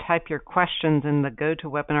need to type your questions in the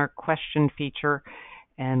GoToWebinar question feature.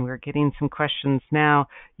 And we're getting some questions now.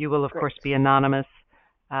 You will, of course, be anonymous.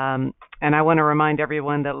 And I want to remind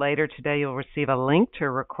everyone that later today you'll receive a link to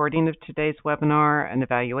a recording of today's webinar, an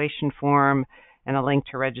evaluation form, and a link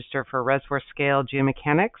to register for Reservoir Scale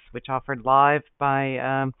Geomechanics, which offered live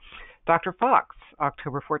by Dr. Fox,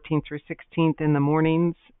 October 14th through 16th in the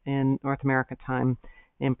mornings in North America time,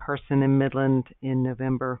 in person in Midland in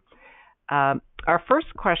November. Our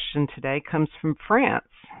first question today comes from France.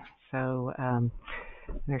 So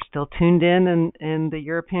they're still tuned in the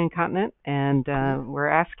European continent, and we're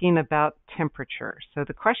asking about temperature. So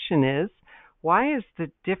the question is, why is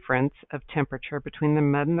the difference of temperature between the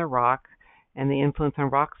mud and the rock and the influence on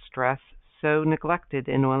rock stress so neglected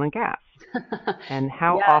in oil and gas? And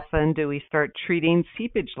how often do we start treating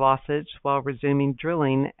seepage losses while resuming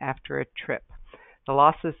drilling after a trip? The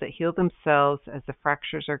losses that heal themselves as the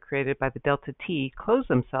fractures are created by the delta T close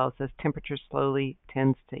themselves as temperature slowly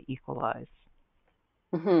tends to equalize.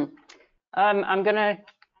 Mm-hmm. I'm gonna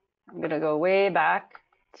go way back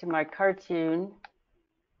to my cartoon.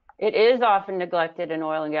 It is often neglected in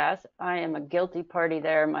oil and gas. I am a guilty party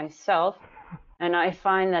there myself, and I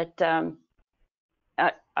find that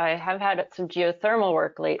I have had some geothermal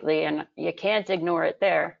work lately, and you can't ignore it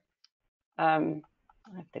there. I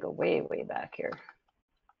have to go way back here.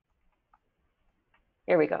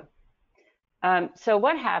 Here we go. So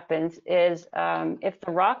what happens is if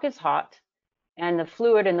the rock is hot and the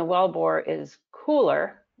fluid in the wellbore is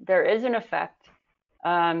cooler, there is an effect.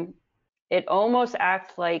 It almost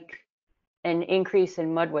acts like an increase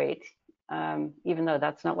in mud weight, even though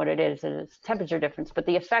that's not what it is. It is temperature difference, but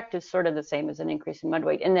the effect is sort of the same as an increase in mud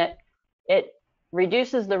weight in that it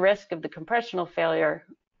reduces the risk of the compressional failure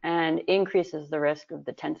and increases the risk of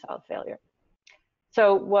the tensile failure.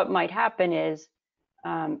 So what might happen is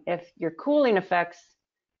if your cooling effects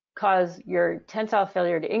cause your tensile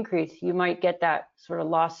failure to increase, you might get that sort of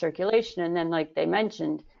lost circulation. And then, like they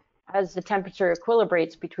mentioned, as the temperature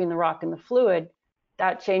equilibrates between the rock and the fluid,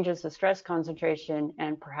 that changes the stress concentration,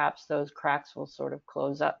 and perhaps those cracks will sort of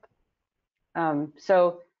close up.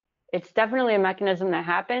 So it's definitely a mechanism that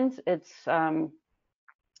happens. It's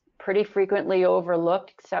pretty frequently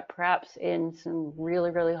overlooked, except perhaps in some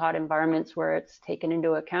really hot environments where it's taken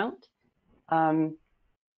into account.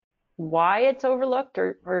 Why it's overlooked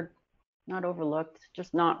or not overlooked,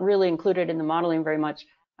 just not really included in the modeling very much,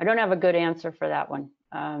 I don't have a good answer for that one.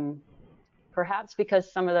 Perhaps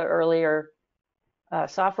because some of the earlier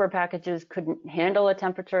software packages couldn't handle a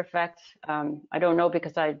temperature effect. I don't know,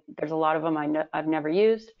 because there's a lot of them I've never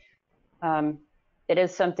used. It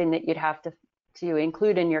is something that you'd have to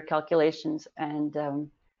include in your calculations, and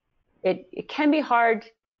it can be hard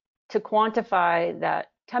to quantify that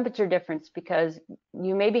temperature difference, because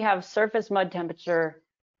you maybe have surface mud temperature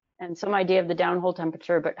and some idea of the downhole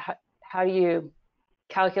temperature, but how do you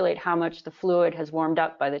calculate how much the fluid has warmed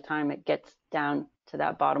up by the time it gets down to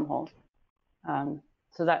that bottom hole?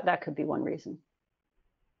 So that could be one reason.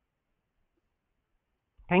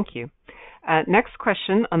 Thank you. Next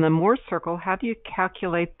question, on the Mohr circle, how do you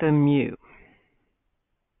calculate the mu?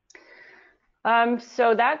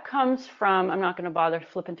 So that comes from, I'm not going to bother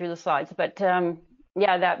flipping through the slides, but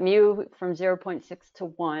yeah, that mu from 0.6 to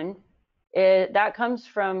 1, that comes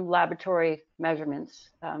from laboratory measurements.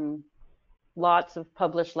 Lots of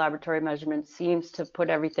published laboratory measurements seems to put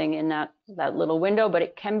everything in that little window, but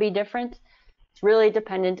it can be different. It's really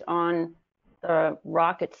dependent on the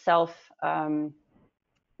rock itself,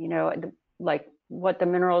 you know, like what the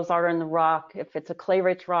minerals are in the rock. If it's a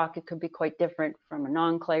clay-rich rock, it could be quite different from a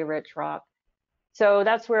non-clay-rich rock. So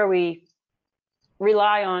that's where we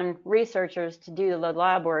rely on researchers to do the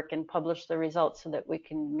lab work and publish the results so that we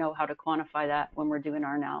can know how to quantify that when we're doing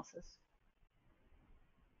our analysis.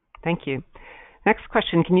 Thank you. Next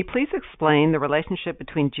question, can you please explain the relationship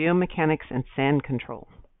between geomechanics and sand control?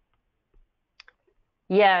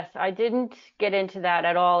 Yes, I didn't get into that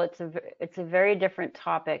at all. It's a very different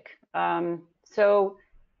topic. So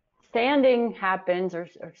sanding happens, or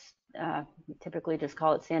we typically just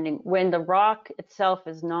call it sanding, when the rock itself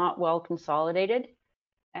is not well consolidated,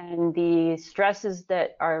 and the stresses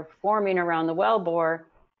that are forming around the wellbore,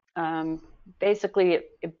 basically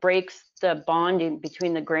it breaks the bonding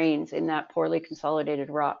between the grains in that poorly consolidated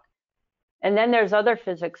rock. And then there's other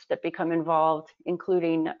physics that become involved,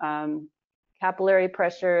 including capillary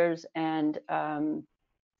pressures and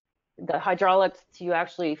the hydraulics to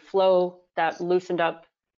actually flow that loosened up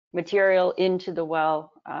material into the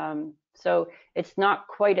well. So it's not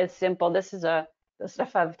quite as simple. This is the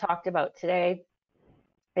stuff I've talked about today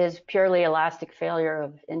is purely elastic failure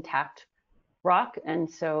of intact rock. And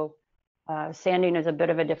so sanding is a bit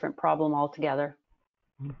of a different problem altogether.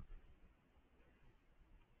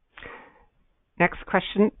 Next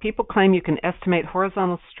question. People claim you can estimate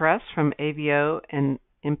horizontal stress from AVO and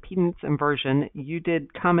impedance inversion. You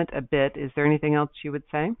did comment a bit. Is there anything else you would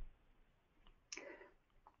say?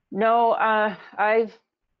 No, I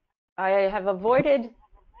have avoided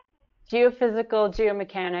geophysical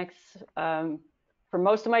geomechanics for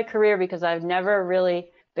most of my career because I've never really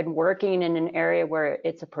been working in an area where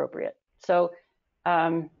it's appropriate. So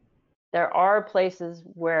there are places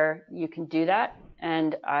where you can do that.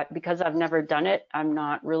 And because I've never done it, I'm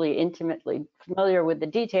not really intimately familiar with the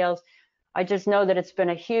details. I just know that it's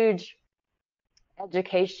been a huge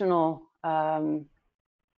educational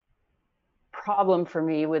problem for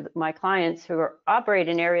me with my clients who operate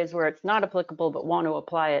in areas where it's not applicable but want to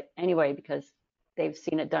apply it anyway because they've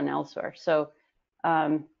seen it done elsewhere. So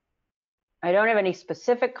I don't have any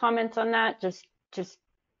specific comments on that, just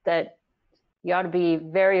that you ought to be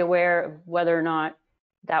very aware of whether or not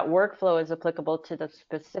that workflow is applicable to the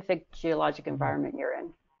specific geologic environment you're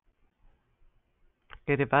in.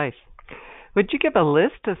 Good advice. Would you give a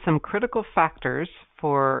list of some critical factors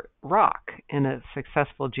for rock in a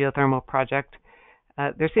successful geothermal project?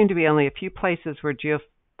 There seem to be only a few places where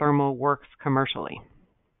geothermal works commercially.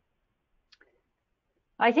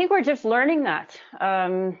 I think we're just learning that.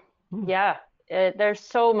 Yeah, there's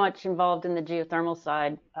so much involved in the geothermal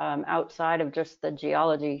side outside of just the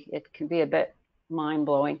geology. It can be a bit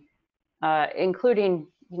mind-blowing, including,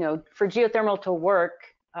 for geothermal to work,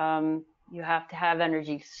 you have to have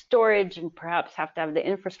energy storage and perhaps have to have the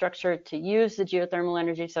infrastructure to use the geothermal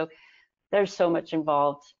energy. So there's so much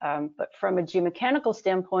involved. But from a geomechanical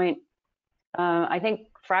standpoint, I think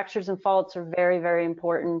fractures and faults are very, very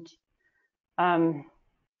important, and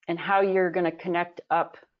how you're going to connect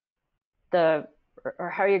up or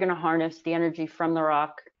how you're going to harness the energy from the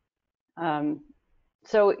rock.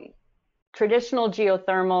 So traditional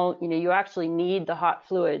geothermal, you actually need the hot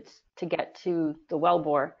fluids to get to the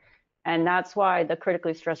wellbore. And that's why the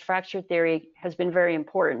critically stressed fracture theory has been very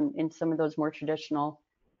important in some of those more traditional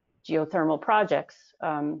geothermal projects,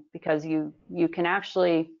 because you can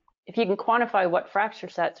actually, if you can quantify what fracture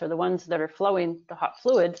sets are the ones that are flowing the hot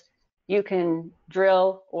fluids, you can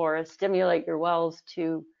drill or stimulate your wells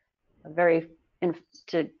to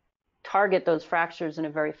target those fractures in a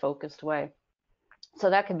very focused way. So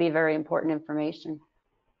that could be very important information.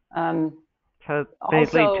 So they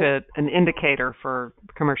lead to an indicator for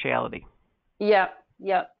commerciality. Yeah.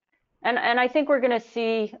 And I think we're going to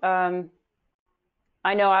see,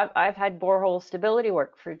 I know I've had borehole stability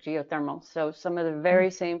work for geothermal. So some of the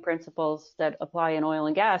very same principles that apply in oil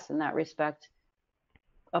and gas in that respect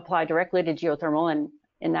apply directly to geothermal. And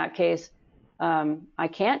in that case, I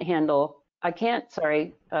can't handle I can't,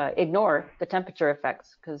 ignore the temperature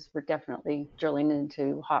effects because we're definitely drilling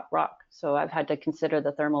into hot rock. So I've had to consider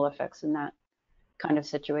the thermal effects in that kind of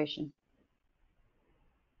situation.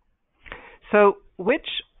 So, which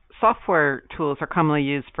software tools are commonly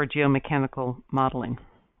used for geomechanical modeling?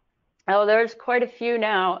 Oh, there's quite a few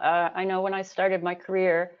now. I know when I started my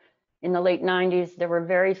career in the late 90s, there were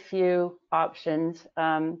very few options.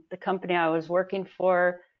 The company I was working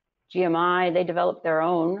for, GMI, they developed their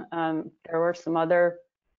own. There were some other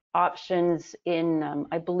options in,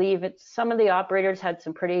 I believe some of the operators had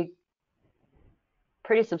some pretty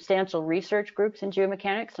substantial research groups in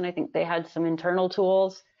geomechanics, and I think they had some internal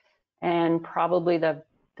tools, and probably the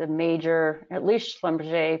major, at least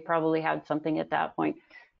Schlumberger probably had something at that point.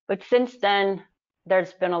 But since then,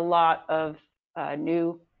 there's been a lot of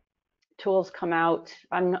new tools come out.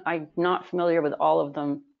 I'm not familiar with all of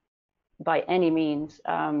them by any means.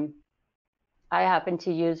 I happen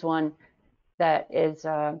to use one that is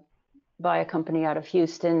by a company out of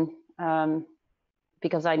Houston,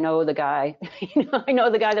 because I know the guy. I know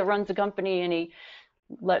the guy that runs the company, and he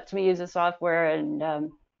lets me use the software.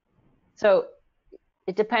 And so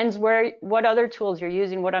it depends what other tools you're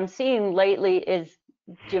using. What I'm seeing lately is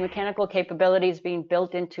geomechanical capabilities being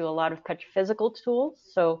built into a lot of petrophysical tools.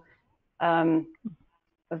 So a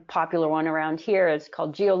popular one around here is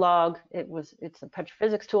called Geolog. It's a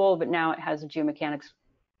petrophysics tool, but now it has a geomechanics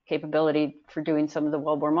capability for doing some of the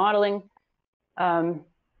wellbore modeling.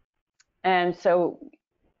 And so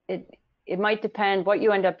it might depend, what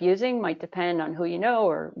you end up using might depend on who you know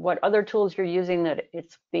or what other tools you're using that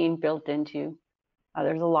it's being built into.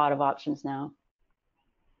 There's a lot of options now.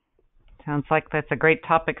 Sounds like that's a great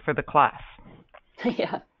topic for the class.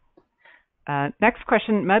 Yeah. Next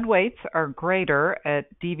question. Mud weights are greater at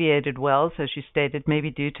deviated wells, as you stated,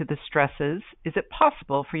 maybe due to the stresses. Is it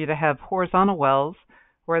possible for you to have horizontal wells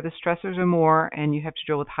where the stressors are more and you have to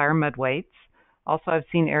drill with higher mud weights? Also, I've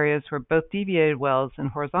seen areas where both deviated wells and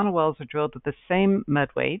horizontal wells are drilled with the same mud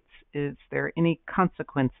weights. Is there any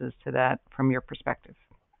consequences to that from your perspective?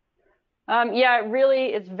 Yeah,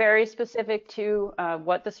 really, it's very specific to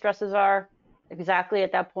what the stresses are exactly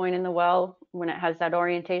at that point in the well when it has that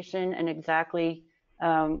orientation, and exactly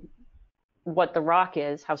what the rock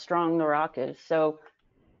is, how strong the rock is. So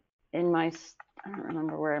I don't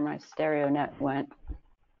remember where my stereo net went.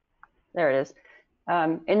 There it is.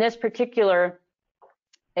 In this particular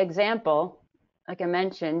example, like I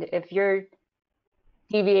mentioned, if you're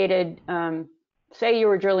deviated, say you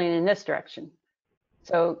were drilling in this direction.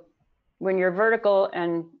 So when you're vertical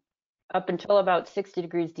and up until about 60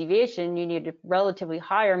 degrees deviation, you need a relatively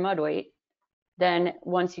higher mud weight. Then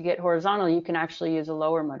once you get horizontal, you can actually use a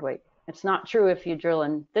lower mud weight. It's not true if you drill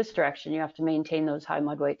in this direction. You have to maintain those high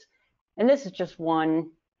mud weights. And this is just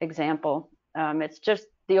one example. It's just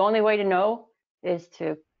the only way to know is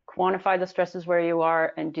to quantify the stresses where you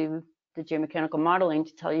are and do the geomechanical modeling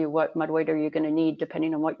to tell you what mud weight are you going to need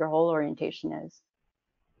depending on what your hole orientation is.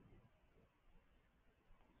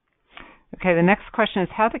 Okay, the next question is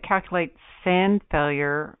how to calculate sand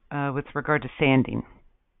failure with regard to sanding.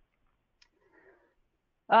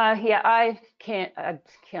 Yeah, I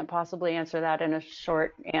can't possibly answer that in a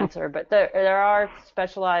short answer, but there are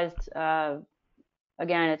specialized,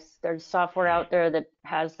 again, there's software out there that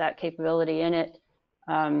has that capability in it.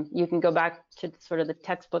 You can go back to sort of the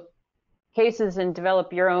textbook cases and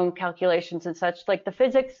develop your own calculations and such. Like the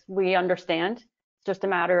physics, we understand. It's just a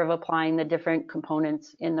matter of applying the different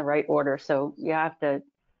components in the right order. So you have to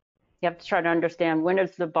try to understand, when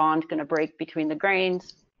is the bond going to break between the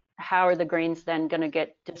grains? How are the grains then going to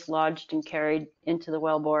get dislodged and carried into the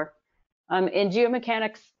wellbore? In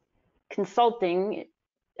geomechanics consulting,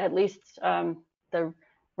 at least the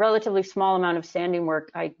relatively small amount of sanding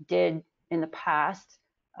work I did in the past,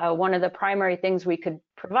 one of the primary things we could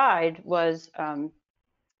provide was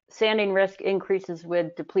sanding risk increases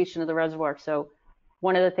with depletion of the reservoir. So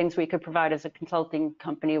one of the things we could provide as a consulting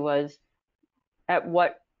company was, at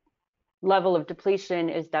what level of depletion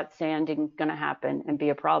is that sanding going to happen and be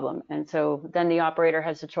a problem? And so then the operator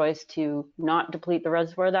has the choice to not deplete the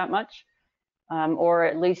reservoir that much, or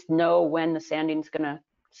at least know when the sanding is going to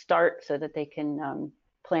start so that they can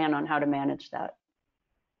plan on how to manage that.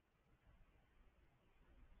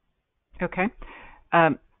 Okay.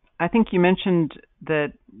 I think you mentioned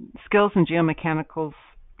that skills in geomechanics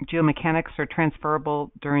are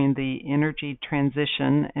transferable during the energy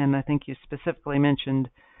transition, and I think you specifically mentioned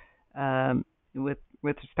with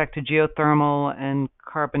respect to geothermal and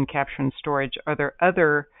carbon capture and storage. Are there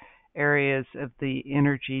other areas of the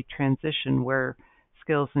energy transition where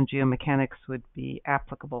skills in geomechanics would be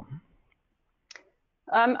applicable?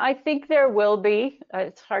 I think there will be.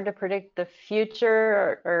 It's hard to predict the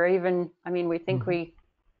future, or even, I mean, we think Hmm. we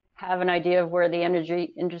have an idea of where the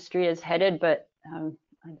energy industry is headed, but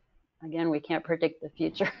again, we can't predict the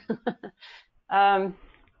future. um,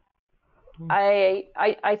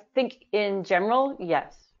 I think in general,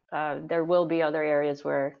 yes, there will be other areas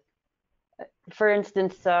where, for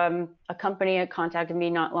instance, a company had contacted me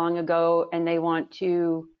not long ago, and they want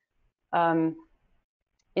to um,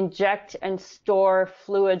 inject and store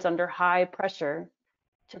fluids under high pressure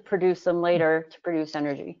to produce them later to produce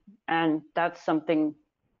energy. And that's something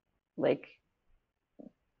like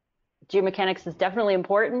geomechanics is definitely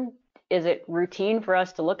important. Is it routine for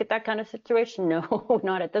us to look at that kind of situation? No,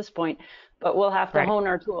 not at this point. But we'll have to Right. hone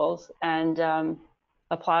our tools and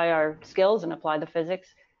apply our skills and apply the physics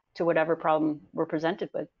to whatever problem we're presented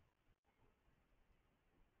with.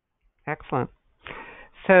 Excellent.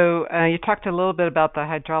 So you talked a little bit about the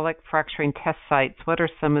hydraulic fracturing test sites. What are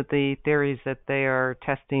some of the theories that they are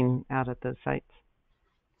testing out at those sites?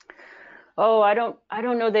 Oh, I don't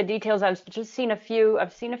know the details. I've just seen a few.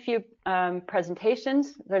 I've seen a few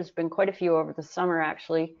presentations. There's been quite a few over the summer,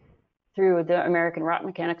 actually, through the American Rock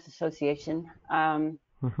Mechanics Association.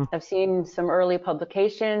 Hmm. I've seen some early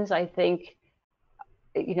publications. I think,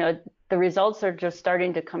 the results are just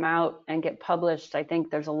starting to come out and get published. I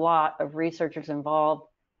think there's a lot of researchers involved,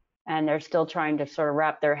 and they're still trying to sort of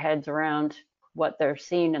wrap their heads around what they're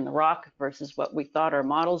seeing in the rock versus what we thought our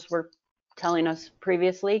models were telling us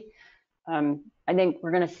previously. I think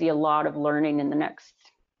we're going to see a lot of learning in the next,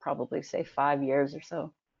 probably say 5 years or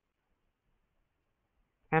so.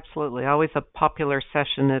 Absolutely. Always a popular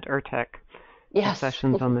session at ERTEC, the Yes.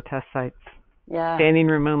 sessions on the test sites. Yeah. Standing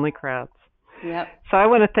room only crowds. Yep. So I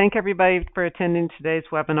want to thank everybody for attending today's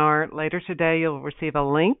webinar. Later today, you'll receive a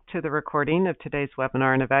link to the recording of today's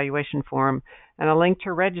webinar and evaluation form, and a link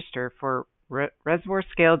to register for Reservoir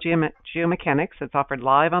Scale Geomechanics. It's offered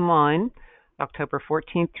live online, October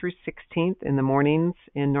 14th through 16th in the mornings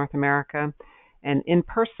in North America, and in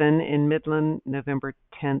person in Midland, November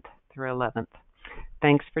 10th through 11th.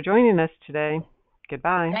 Thanks for joining us today.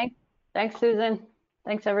 Goodbye. Thanks, Susan.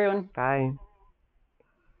 Thanks, everyone. Bye.